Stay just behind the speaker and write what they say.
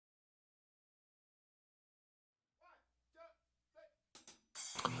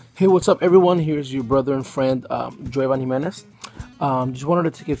Hey, what's up, everyone? Here's your brother and friend, Joivan Jimenez. Just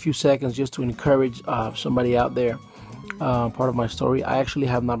wanted to take a few seconds just to encourage somebody out there. Part of my story. I actually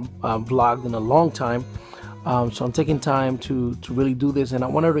have not vlogged in a long time, so I'm taking time to really do this, and I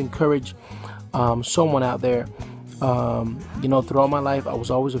wanted to encourage someone out there. Throughout my life, I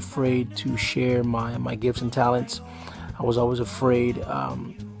was always afraid to share my gifts and talents. I was always afraid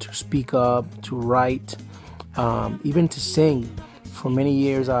to speak up, to write, even to sing. For many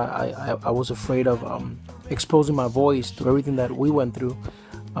years, I was afraid of exposing my voice to everything that we went through,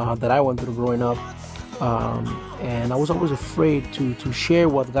 that I went through growing up. And I was always afraid to share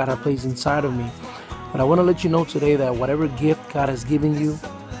what God had placed inside of me. But I want to let you know today that whatever gift God has given you,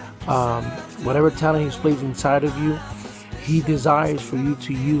 whatever talent He's placed inside of you, He desires for you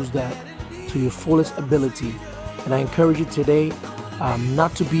to use that to your fullest ability. And I encourage you today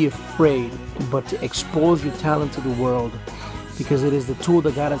not to be afraid, but to expose your talent to the world, because it is the tool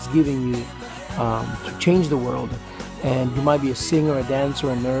that God has given you to change the world. And you might be a singer, a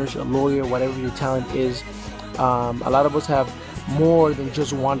dancer, a nurse, a lawyer, whatever your talent is. A lot of us have more than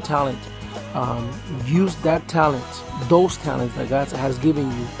just one talent. Use that talent, those talents that God has given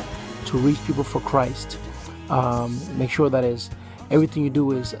you, to reach people for Christ. Make sure that everything you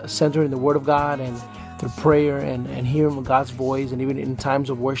do is centered in the Word of God and through prayer and hearing God's voice, and even in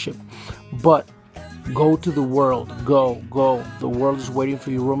times of worship. But go to the world. Go. The world is waiting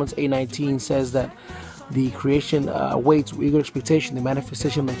for you. Romans 8:19 says that the creation awaits with eager expectation the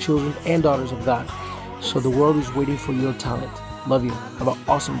manifestation of the children and daughters of God. So the world is waiting for your talent. Love you. Have an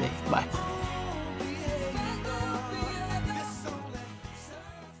awesome day. Bye.